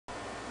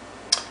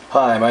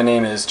Hi, my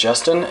name is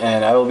Justin,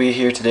 and I will be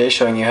here today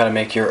showing you how to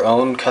make your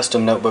own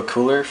custom notebook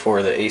cooler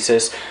for the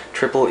Asus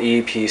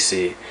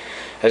EeePC.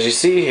 As you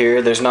see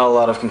here, there's not a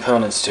lot of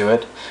components to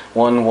it.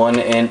 One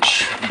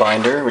 1-inch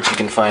binder, which you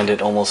can find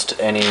at almost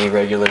any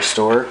regular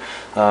store,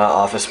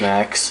 Office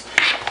Max.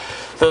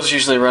 Those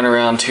usually run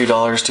around $2,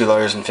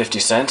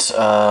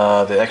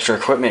 $2.50. The extra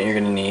equipment you're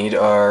going to need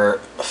are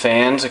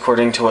fans,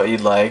 according to what you'd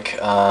like.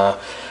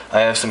 I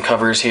have some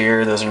covers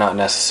here, those are not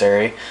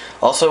necessary.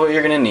 Also, what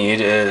you're going to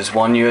need is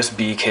one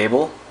USB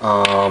cable,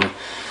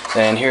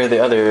 and here are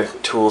the other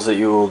tools that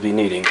you will be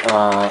needing.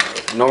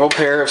 Normal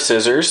pair of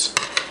scissors,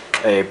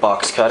 a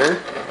box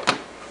cutter,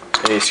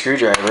 a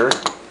screwdriver,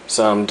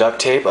 some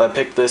duct tape. I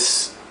picked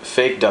this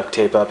fake duct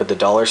tape up at the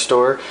dollar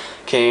store.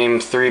 Came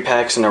 3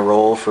 packs in a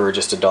roll for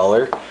just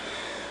 $1.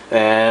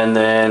 And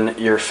then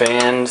your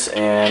fans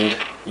and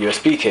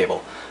USB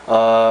cable.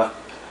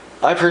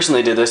 I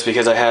personally did this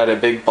because I had a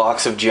big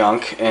box of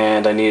junk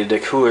and I needed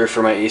a cooler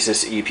for my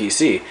Asus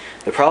EeePC.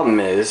 The problem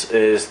is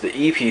the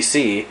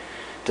EeePC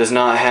does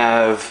not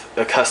have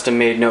a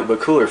custom-made notebook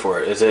cooler for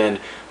it, as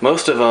in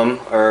most of them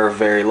are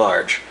very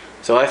large.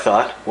 So I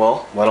thought,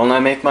 well, why don't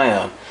I make my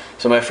own?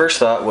 So my first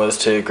thought was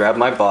to grab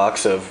my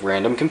box of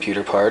random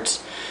computer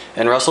parts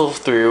and rustle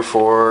through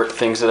for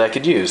things that I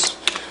could use.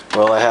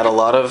 Well, I had a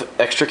lot of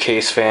extra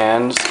case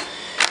fans,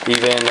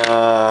 even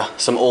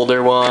some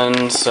older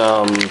ones,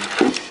 some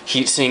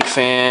heatsink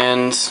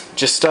fans,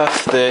 just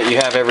stuff that you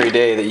have every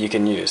day that you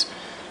can use.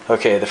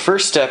 Okay, the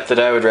first step that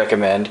I would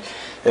recommend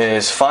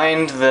is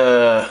find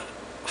the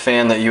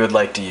fan that you would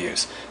like to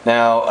use.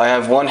 Now, I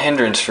have one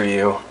hindrance for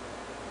you.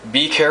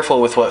 Be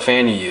careful with what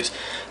fan you use.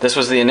 This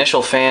was the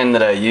initial fan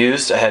that I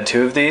used. I had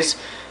 2 of these.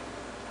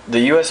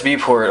 The USB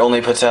port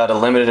only puts out a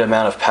limited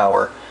amount of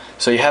power,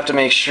 so you have to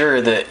make sure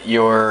that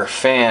your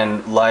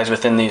fan lies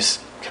within these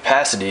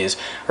capacities,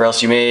 or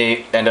else you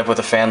may end up with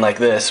a fan like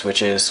this,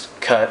 which is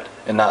cut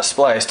and not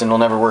spliced and will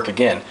never work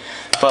again.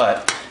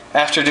 But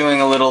after doing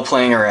a little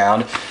playing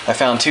around, I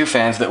found 2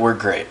 fans that work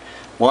great.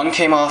 One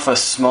came off a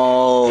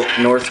small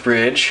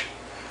Northbridge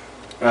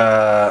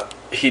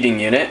heating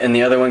unit, and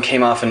the other one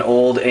came off an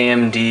old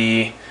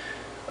AMD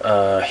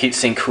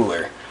heatsink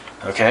cooler.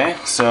 Okay,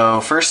 so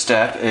first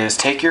step is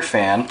take your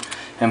fan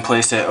and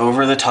place it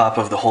over the top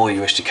of the hole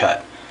you wish to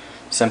cut.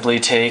 Simply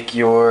take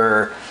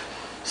your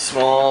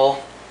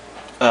small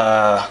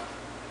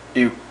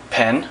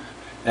pen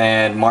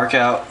and mark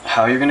out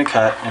how you're going to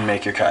cut and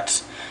make your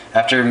cuts.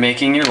 After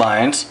making your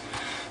lines,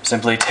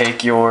 simply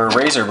take your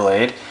razor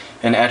blade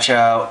and etch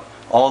out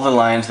all the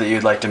lines that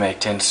you'd like to make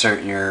to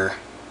insert your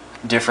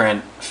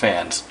different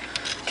fans.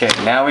 Okay,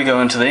 now we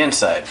go into the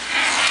inside.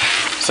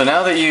 So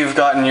now that you've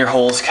gotten your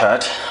holes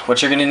cut,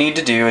 what you're going to need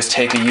to do is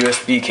take a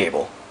USB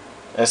cable,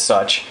 as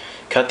such,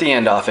 cut the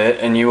end off it,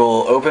 and you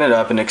will open it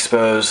up and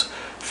expose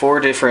 4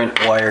 different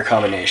wire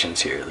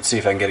combinations here. Let's see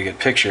if I can get a good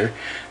picture.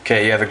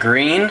 Okay, you have a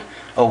green,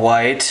 a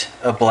white,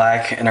 a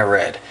black, and a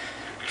red.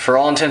 For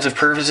all intents and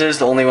purposes,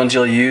 the only ones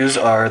you'll use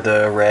are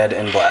the red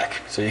and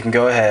black. So you can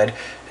go ahead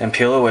and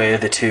peel away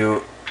the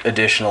 2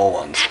 additional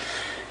ones.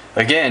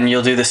 Again,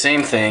 you'll do the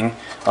same thing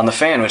on the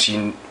fan which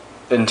you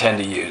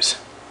intend to use.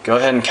 Go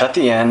ahead and cut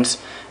the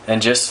ends,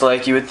 and just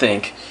like you would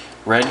think,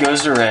 red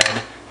goes to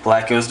red,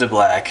 black goes to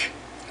black.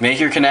 Make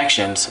your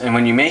connections, and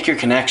when you make your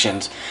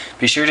connections,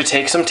 be sure to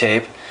take some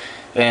tape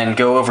and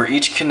go over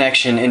each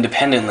connection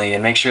independently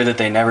and make sure that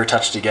they never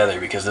touch together,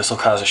 because this will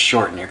cause a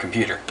short in your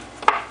computer.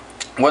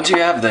 Once you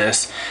have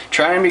this,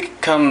 try and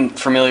become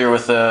familiar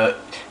with the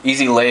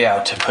easy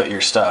layout to put your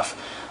stuff.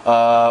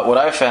 What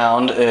I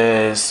found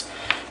is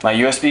my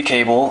USB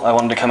cable, I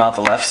wanted to come out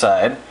the left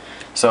side,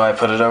 so I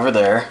put it over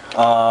there.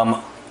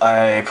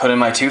 I put in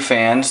my 2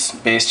 fans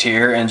based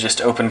here and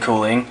just open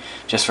cooling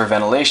just for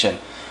ventilation.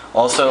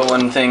 Also,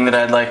 one thing that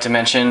I'd like to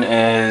mention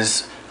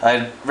is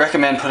I'd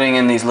recommend putting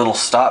in these little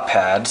stop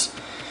pads,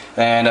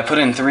 and I put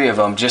in 3 of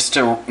them just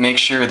to make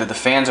sure that the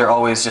fans are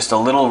always just a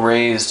little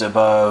raised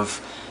above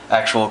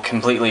actual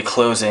completely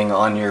closing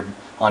on your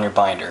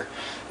binder.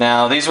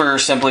 Now, these were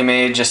simply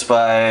made just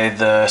by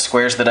the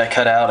squares that I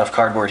cut out of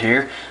cardboard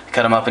here. I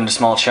cut them up into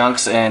small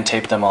chunks and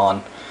taped them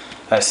on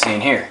as seen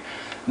here.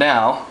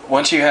 Now,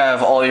 once you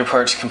have all your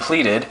parts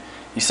completed,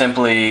 you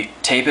simply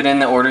tape it in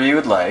the order you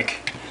would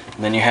like.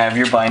 And then you have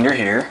your binder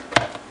here.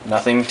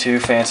 Nothing too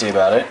fancy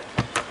about it.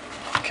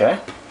 Okay,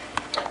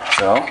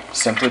 so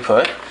simply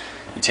put,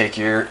 you take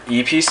your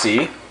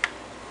EeePC,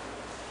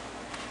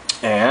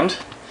 and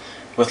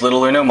with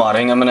little or no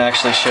modding, I'm going to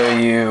actually show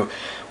you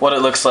what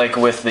it looks like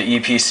with the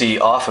EeePC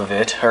off of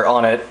it, or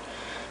on it,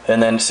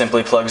 and then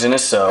simply plugs in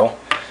as so,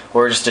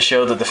 or just to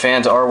show that the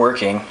fans are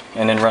working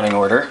and in running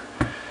order.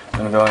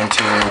 I'm going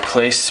to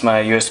place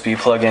my USB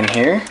plug in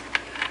here.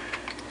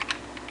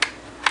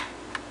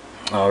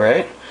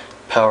 Alright,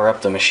 power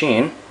up the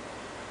machine.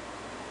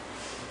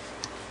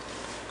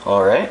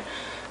 Alright,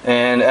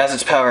 and as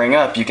it's powering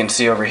up, you can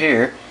see over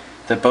here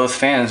that both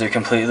fans are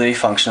completely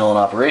functional and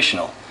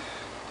operational.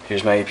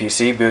 Here's my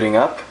EeePC booting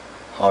up.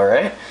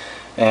 Alright,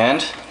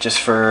 and just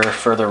for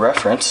further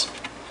reference,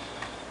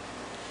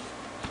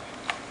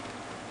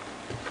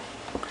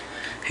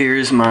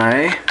 Here's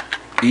my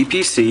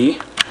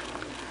EPC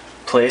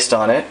placed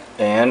on it,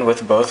 and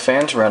with both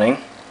fans running,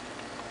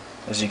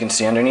 as you can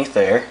see underneath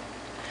there.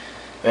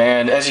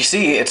 And as you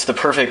see, it's the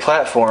perfect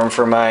platform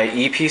for my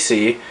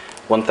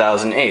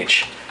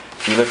EeePC1000H.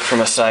 If you look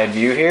from a side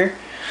view here,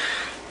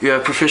 you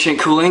have proficient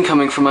cooling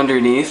coming from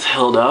underneath,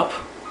 held up.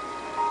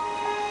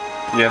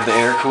 You have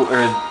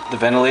the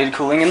ventilated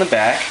cooling in the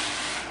back,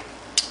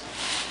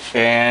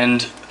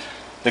 and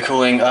the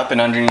cooling up and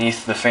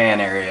underneath the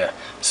fan area.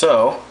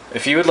 So,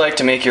 if you would like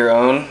to make your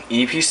own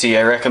EeePC,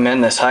 I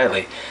recommend this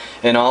highly.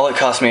 In all, it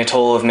cost me a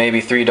total of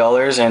maybe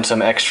 $3 and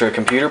some extra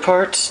computer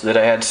parts that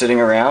I had sitting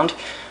around.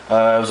 It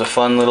was a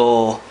fun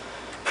little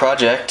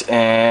project,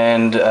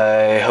 and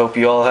I hope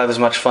you all have as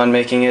much fun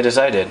making it as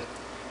I did.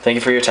 Thank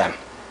you for your time.